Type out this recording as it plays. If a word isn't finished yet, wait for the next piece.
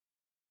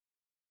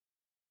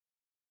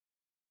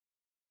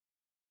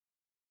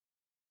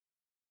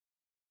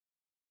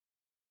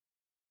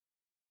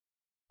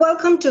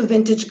Welcome to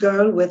Vintage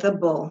Girl with a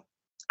Bow.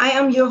 I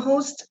am your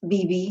host,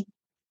 Bibi,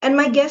 and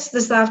my guest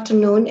this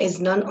afternoon is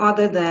none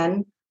other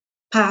than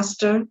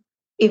Pastor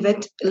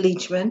Yvette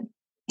Leachman.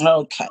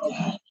 Okay.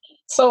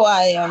 So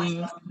I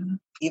am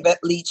Yvette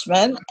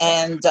Leachman,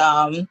 and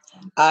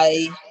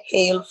I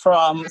hail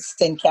from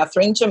St.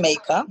 Catherine,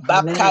 Jamaica, Amen.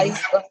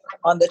 baptized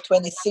on the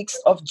 26th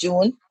of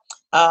June,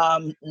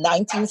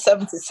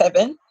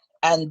 1977.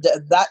 And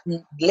that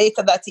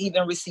later that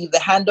even received the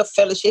hand of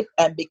fellowship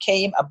and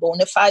became a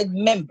bona fide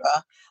member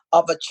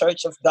of a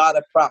Church of God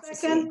of Prophecy.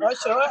 Second, Oh,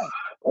 sure.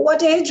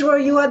 what age were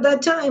you at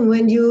that time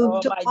when you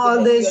Oh took my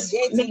all goodness,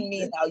 you're this? dating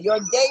me now. You're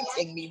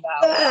dating me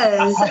now.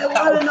 Yes, I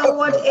want to know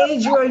what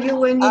age were you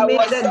when you I made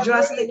was that 17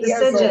 drastic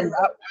years old. decision?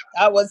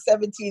 I was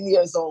 17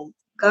 years old.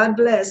 God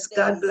bless,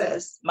 God Days.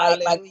 bless. My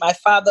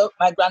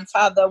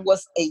grandfather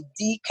was a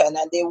deacon,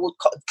 and they would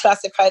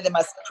classify them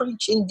as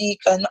preaching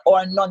deacon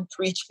or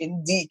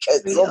non-preaching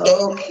deacons. Okay,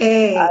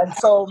 Okay. and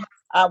so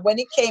when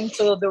it came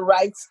to the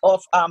rites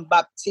of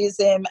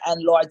baptism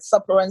and Lord's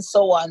Supper and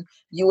so on,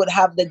 you would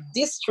have the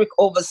district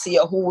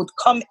overseer who would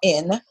come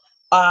in,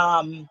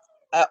 um,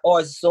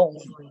 or zone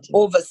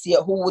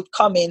overseer who would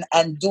come in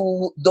and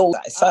do those.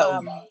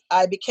 So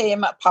I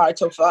became a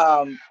part of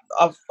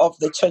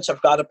the Church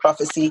of God of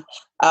Prophecy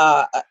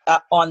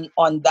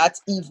on that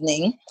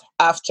evening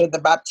after the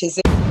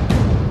baptism.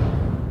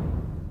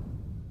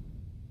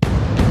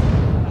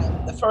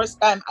 The first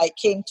time I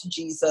came to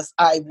Jesus,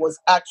 I was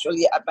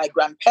actually at my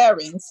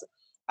grandparents'.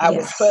 I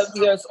was Yes. 12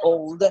 years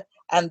old,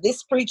 and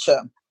this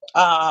preacher,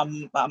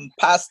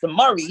 Pastor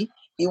Murray,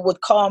 he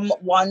would come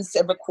once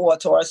every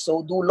quarter or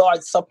so, do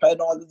Lord's Supper and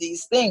all of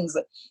these things.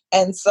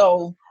 And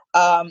so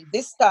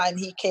this time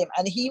he came,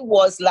 and he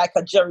was like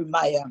a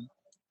Jeremiah.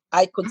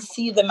 I could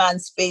see the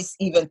man's face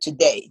even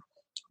today.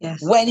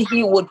 Yes. When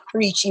he would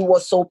preach, he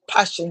was so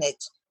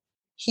passionate.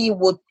 He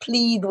would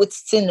plead with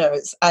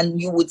sinners, and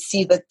you would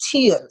see the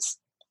tears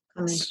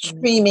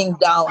streaming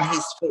down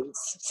his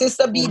face.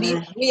 Sister Bibi,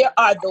 Amen. where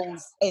are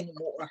those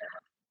anymore?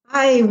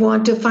 I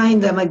want to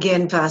find them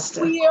again,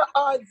 Pastor. Where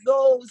are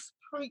those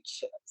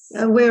preachers?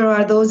 Where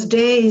are those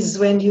days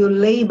when you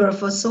labor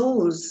for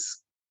souls?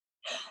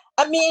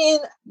 I mean,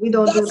 We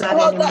don't do that's that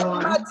all that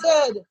anymore.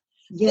 mattered.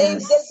 They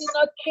Yes. did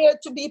not care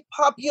to be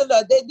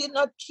popular. They did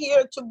not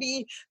care to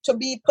be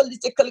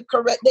politically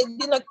correct. They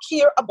did not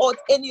care about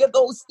any of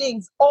those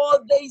things. All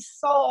they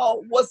saw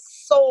was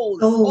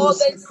souls. All Souls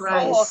they for saw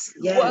Christ.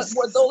 Yes.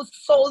 were those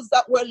souls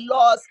that were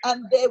lost,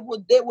 and they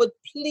would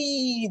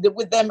plead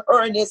with them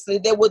earnestly.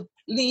 They would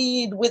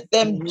plead with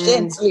them Amen.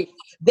 gently.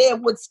 They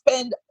would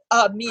spend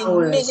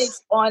Hours.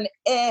 minutes on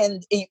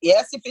end.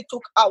 Yes, if it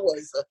took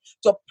hours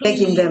to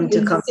Begging plead them to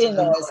with come to Him.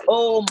 sinners.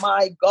 Oh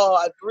my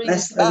God, bring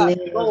Bless the back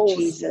name of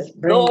Jesus.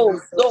 Bring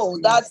those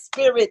that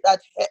spirit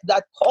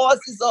that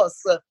causes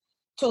us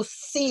to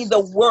see the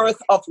worth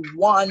of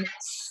one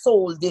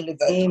soul delivered.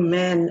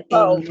 Amen.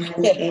 So,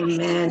 Amen.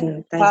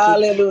 Amen. Thank you.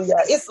 hallelujah.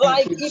 It's Thank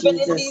like you, even in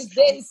Jesus. these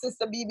days,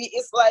 Sister Bibi,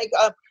 it's like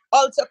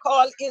altar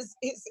call is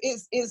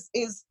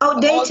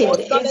Outdated. almost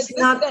It's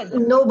not.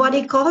 non-existent.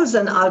 Nobody calls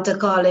an altar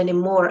call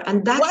anymore,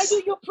 and Why that's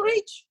do you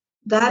preach?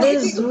 that Why do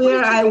is you where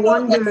preach if I you don't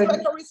wondered.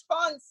 expect a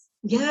response?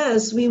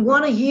 Yes, we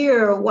want to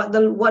hear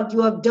what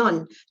you have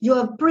done. You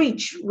have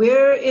preached.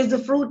 Where is the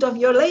fruit of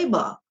your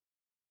labor?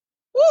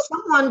 Woo!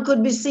 Someone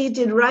could be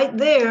seated right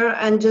there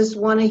and just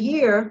want to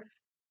hear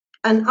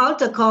an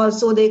altar call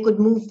so they could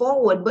move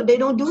forward, but they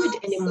don't do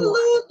it anymore.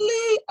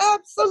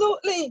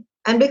 Absolutely.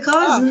 And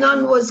because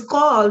none was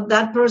called,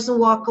 that person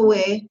walk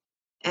away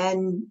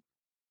and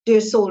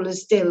their soul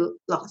is still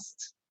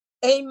lost.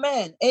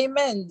 Amen.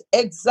 Amen.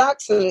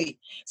 Exactly.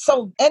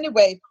 So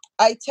anyway,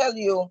 I tell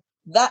you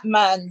that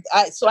man.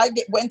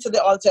 Went to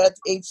the altar at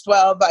age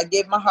 12. I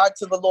gave my heart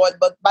to the Lord.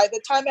 But by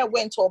the time I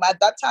went home, at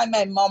that time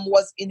my mom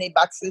was in a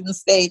backslidden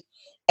state,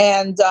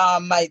 and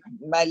my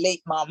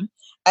late mom,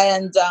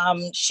 and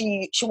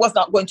she was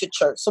not going to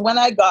church. So when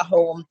I got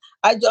home,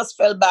 I just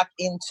fell back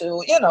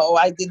into,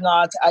 I didn't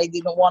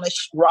want to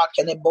rock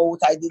any boat.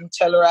 I didn't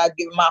tell her I'd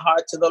give my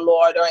heart to the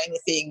Lord or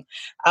anything.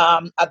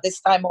 At this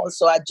time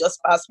also, I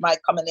just passed my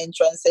common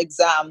entrance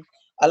exam.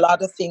 A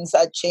lot of things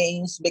had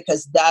changed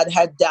because dad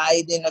had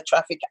died in a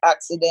traffic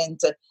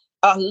accident.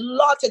 A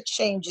lot of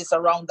changes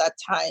around that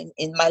time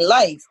in my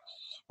life.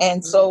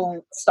 And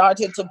so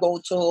started to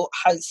go to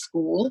high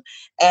school,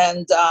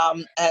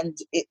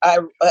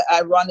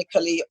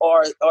 ironically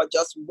or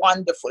just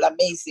wonderful,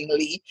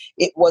 amazingly,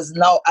 it was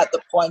now at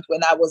the point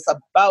when I was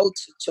about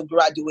to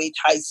graduate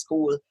high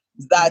school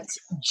that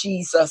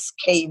Jesus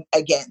came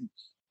again.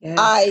 Yes.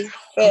 I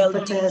fell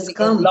Comforter has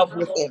deeply in come. love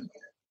with him.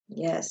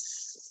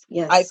 Yes.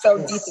 Yes. I fell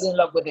yes. deeply in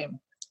love with him.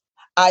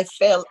 I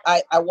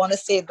want to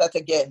say that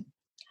again.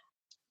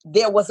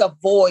 There was a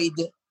void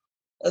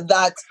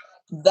that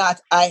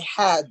I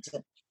had,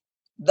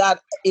 that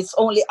it's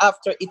only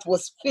after it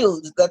was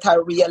filled that I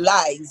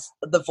realized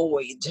the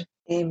void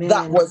Amen.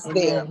 that was Amen.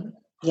 there.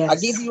 Yes. I'll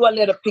give you a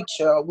little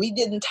picture. We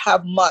didn't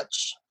have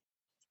much.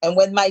 And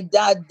when my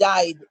dad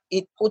died,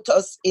 it put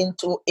us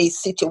into a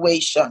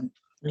situation.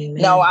 Amen.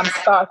 Now I'm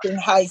starting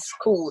high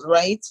school,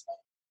 right?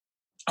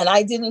 and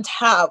I didn't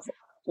have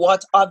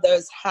what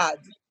others had.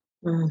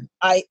 Mm.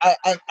 I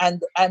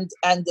and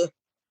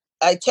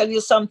I tell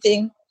you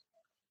something,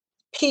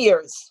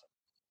 peers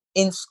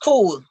in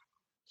school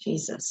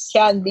Jesus.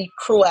 can be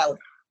cruel.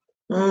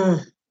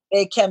 Mm.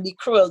 They can be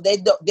cruel. They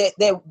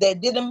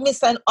didn't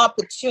miss an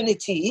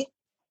opportunity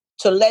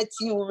to let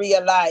you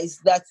realize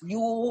that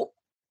you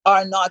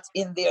are not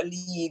in their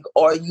league,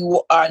 or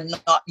you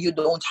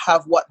don't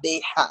have what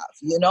they have,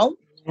 you know?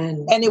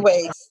 And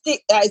Anyway,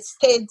 I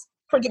stayed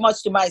pretty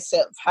much to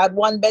myself. Had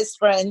one best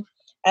friend,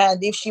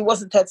 and if she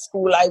wasn't at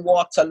school, I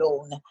walked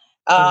alone,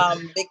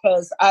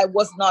 because I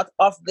was not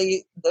of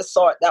the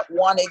sort that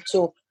wanted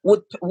to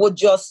would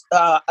just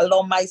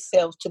allow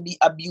myself to be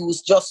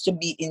abused just to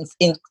be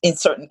in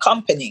certain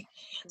company.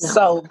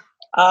 no.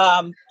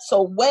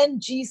 So when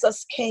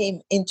Jesus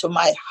came into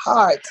my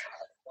heart,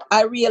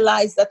 I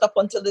realized that up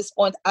until this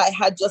point, I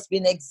had just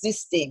been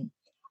existing.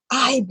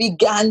 I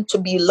began to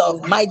be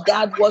loved. My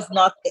dad was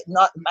not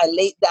my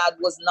late dad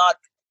was not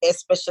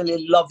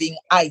especially loving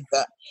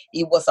either.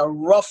 He was a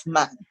rough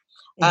man,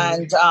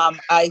 and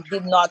I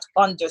did not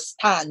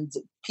understand.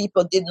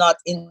 People did not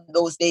in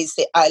those days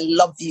say "I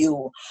love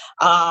you,"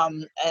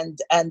 and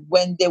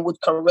when they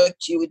would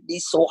correct you, it'd be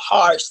so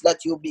harsh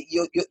that you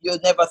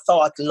never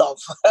thought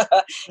love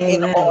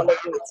in all Amen. of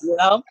it, you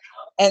know.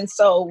 And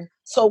so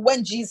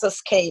when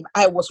Jesus came,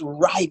 I was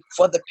ripe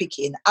for the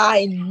picking.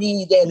 I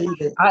needed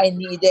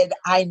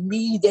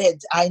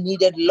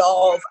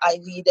love.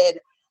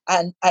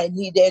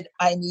 I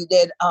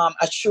needed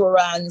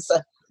assurance.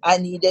 I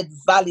needed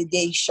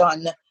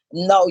validation.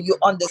 Now you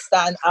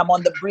understand, I'm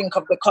on the brink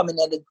of becoming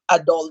an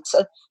adult,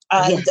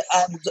 and Yes.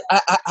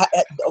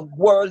 the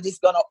world is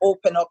gonna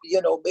open up.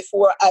 You know,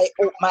 before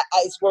my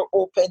eyes were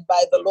opened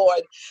by the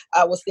Lord,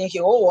 I was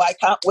thinking, oh, I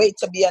can't wait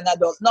to be an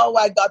adult. Now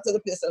I got to the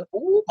place of,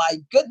 oh my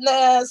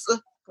goodness,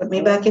 Put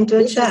me back into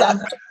a this is a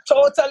child.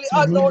 totally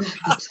Put me unknown back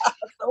path.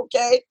 into-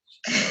 Okay,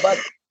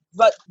 but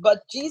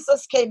but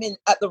Jesus came in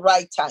at the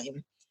right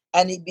time,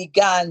 and he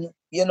began.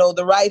 You know,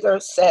 the writer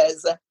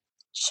says,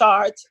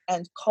 "Chart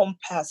and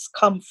compass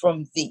come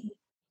from thee,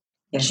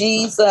 Yes, Lord.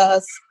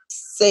 Jesus,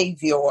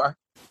 Savior,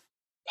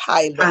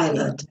 pilot me."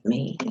 Pilot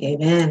me.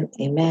 Amen.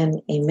 Amen.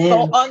 So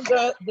Amen.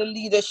 under the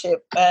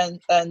leadership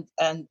and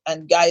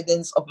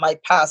guidance of my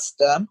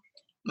pastor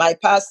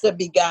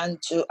began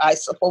to, I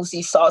suppose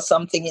he saw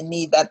something in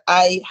me that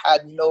I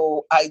had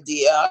no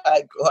idea.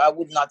 I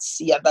would not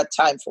see at that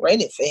time for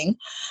anything.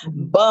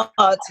 Mhm.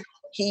 But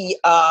he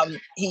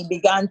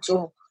began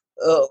to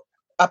uh,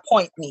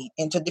 appoint me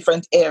into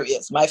different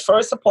areas. My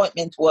first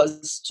appointment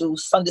was to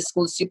Sunday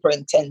school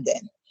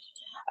superintendent.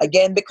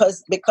 Again,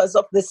 because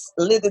of this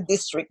little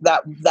district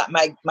that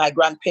my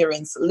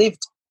grandparents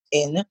lived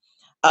in,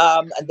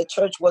 and the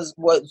church was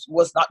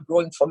not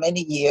growing for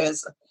many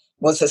years.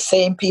 Was the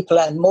same people,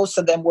 and most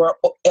of them were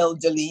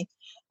elderly,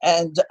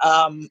 and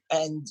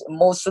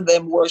most of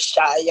them were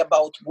shy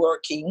about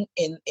working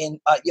in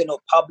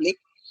public.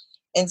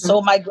 And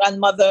so my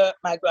grandmother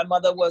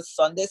was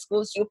Sunday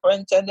school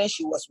superintendent.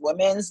 She was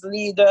women's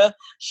leader.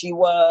 She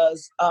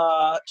was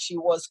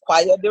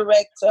choir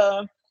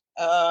director.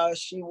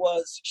 She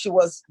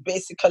was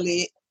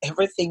basically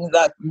everything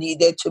that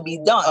needed to be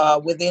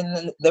done.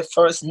 Within the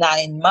first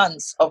 9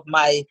 months of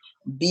my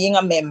being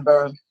a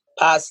member,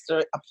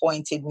 pastor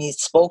appointed me,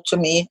 spoke to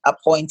me,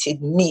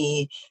 appointed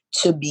me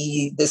to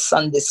be the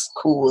Sunday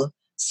school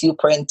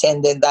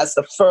superintendent. That's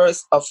the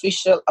first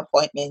official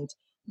appointment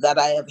that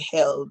I have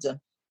held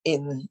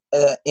in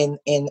Your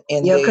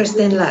the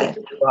Christian life.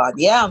 God.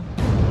 Yeah.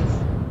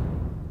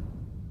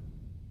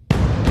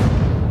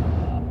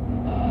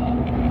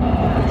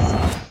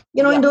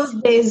 You know, in Yes. those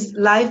days,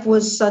 life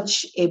was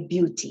such a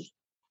beauty.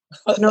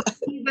 You know,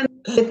 even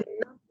with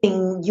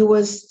nothing, you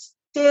were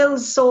still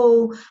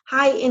so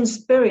high in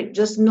spirit,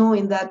 just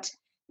knowing that,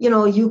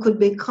 you could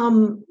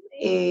become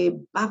a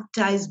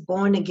baptized,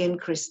 born again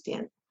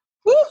Christian.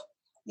 Woo!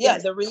 Yeah,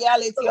 Yes, the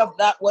reality of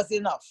that was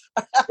enough.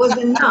 was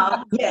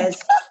enough.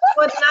 Yes.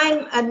 But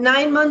at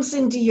 9 months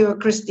into your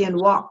Christian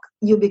walk,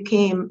 you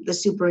became the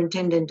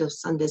superintendent of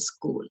Sunday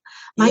school.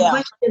 My Yeah.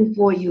 question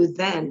for you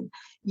then,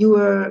 you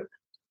were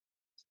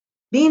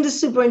being the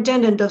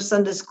superintendent of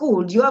Sunday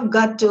school, you have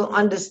got to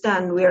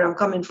understand where I'm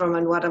coming from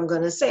and what I'm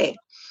going to say.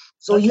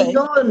 So you Okay.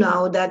 know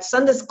now that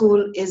Sunday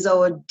school is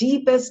our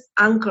deepest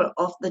anchor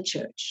of the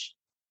church.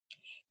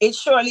 It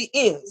surely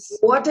is.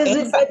 What is In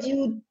it fact, that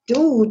you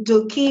do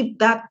to keep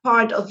that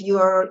part of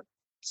your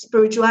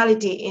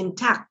spirituality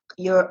intact,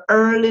 your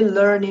early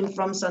learning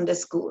from Sunday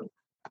school?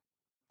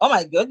 oh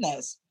my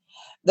goodness.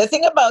 The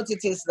thing about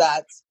it is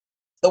that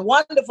the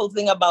wonderful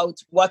thing about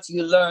what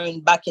you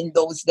learn back in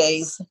those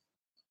days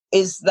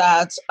is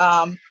that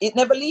it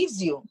never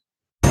leaves you.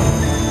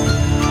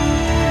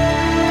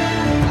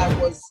 I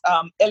was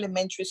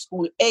elementary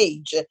school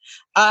age.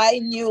 I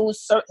knew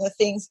certain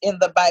things in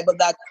the Bible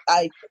that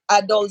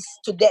adults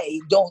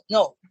today don't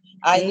know.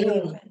 I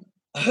knew,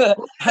 Amen.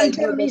 I And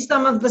tell knew me that.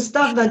 some of the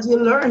stuff that you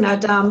learn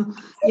at,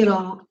 you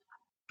know,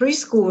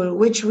 preschool,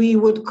 which we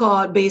would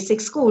call basic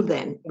school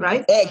then,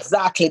 right?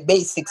 Exactly,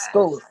 basic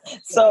school.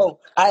 So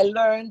I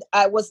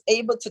was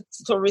able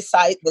to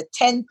recite the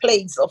 10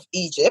 plagues of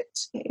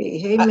Egypt.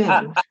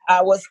 Amen.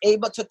 I was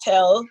able to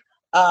tell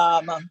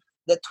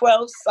the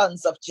 12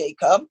 sons of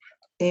Jacob.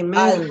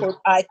 Amen.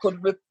 I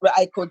could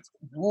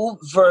do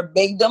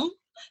verbatim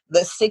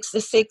the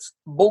 66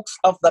 books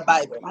of the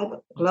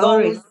Bible.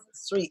 Glory. Those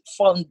three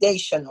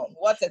foundational.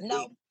 What a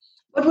thing.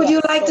 But would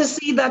you like to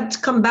see that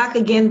come back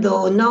again,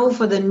 though? Now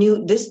for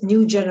this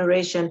new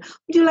generation,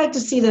 would you like to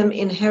see them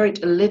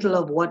inherit a little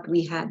of what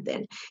we had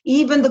then?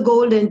 Even the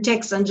golden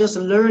text and just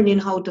learning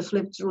how to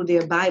flip through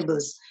their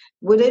Bibles,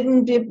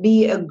 wouldn't it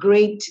be a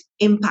great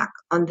impact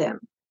on them?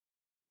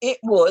 It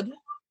would.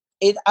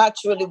 It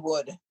actually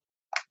would.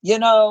 You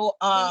know,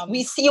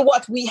 we see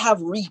what we have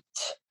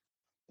reaped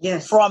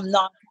from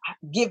not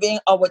giving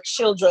our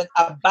children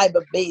a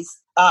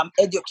Bible-based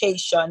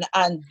education,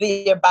 and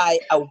thereby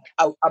a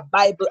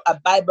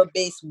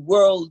Bible-based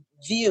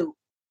worldview.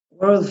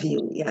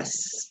 Worldview,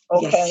 yes.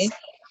 Okay. Yes.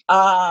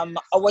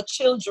 Our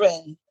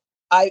children,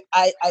 I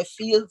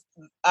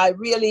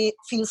really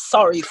feel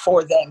sorry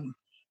for them,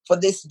 for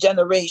this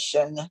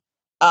generation.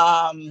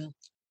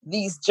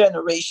 These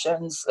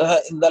generations,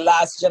 the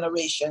last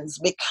generations,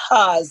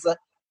 because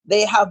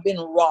they have been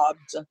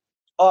robbed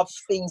of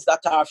things that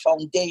are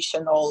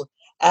foundational.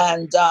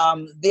 And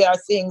there are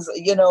things,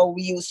 you know,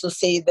 we used to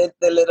say that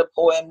the little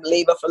poem,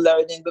 labor for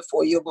learning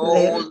before you grow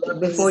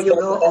old. Before you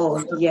go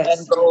old, yes.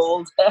 And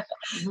gold.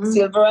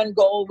 Silver and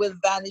gold will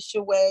vanish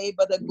away,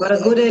 but a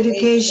good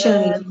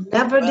education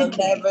never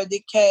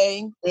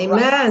decay.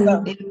 Amen.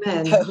 Right?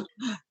 Amen.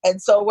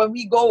 And so when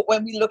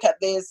we look at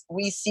this,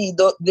 we see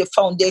the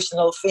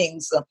foundational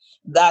things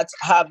that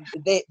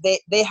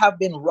they have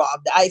been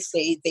robbed. I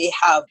say they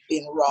have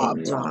been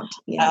robbed.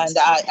 Yes. And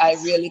I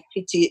really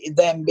pity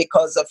them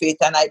because of it.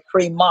 And I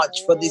pray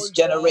much for this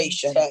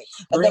generation. And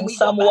bring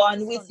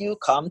someone with you.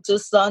 Come to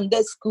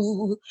Sunday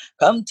school.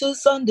 Come to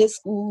Sunday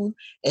school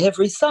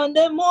every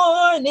Sunday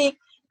morning.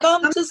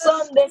 Come to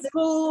Sunday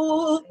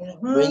school.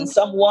 Bring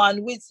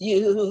someone with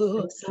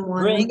you.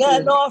 Bring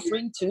an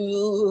offering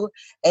too.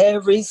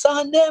 Every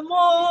Sunday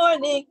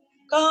morning,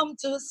 come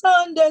to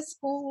Sunday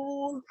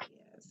school.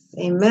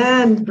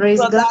 Amen. Praise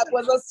God. That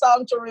was a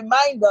song to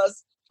remind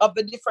us of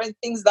the different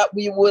things that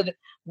we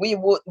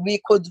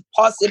could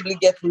possibly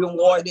get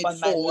rewarded for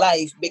my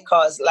life,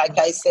 because like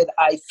I said,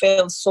 I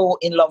fell so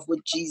in love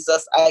with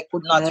Jesus. I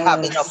could not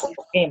have enough of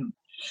him.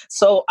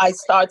 So I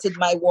started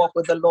my walk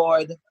with the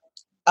Lord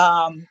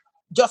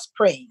just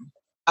praying.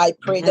 I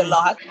prayed a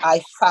lot.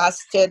 I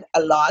fasted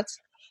a lot.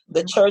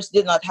 The church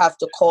did not have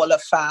to call a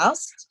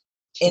fast.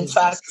 In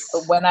fact,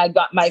 when I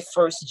got my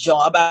first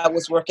job, I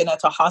was working at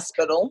a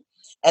hospital,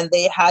 and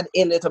they had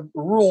a little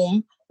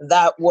room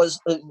that was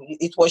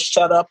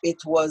shut up.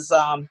 It was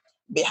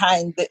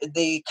behind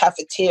the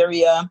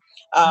cafeteria.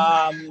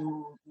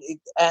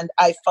 And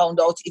I found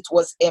out it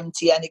was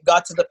empty, and it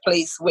got to the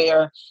place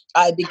where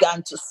I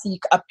began to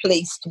seek a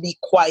place to be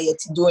quiet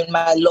during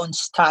my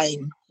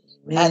lunchtime.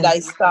 And I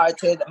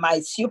started,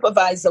 my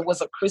supervisor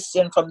was a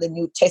Christian from the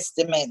New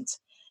Testament,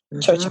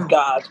 Church of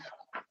God.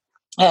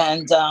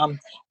 And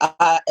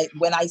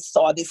when I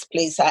saw this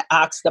place, I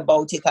asked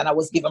about it, and I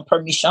was given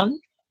permission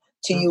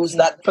to use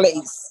that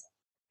place.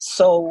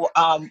 So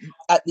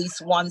at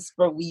least once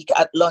per week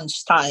at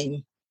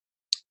lunchtime.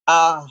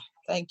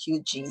 Thank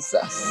you,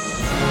 Jesus.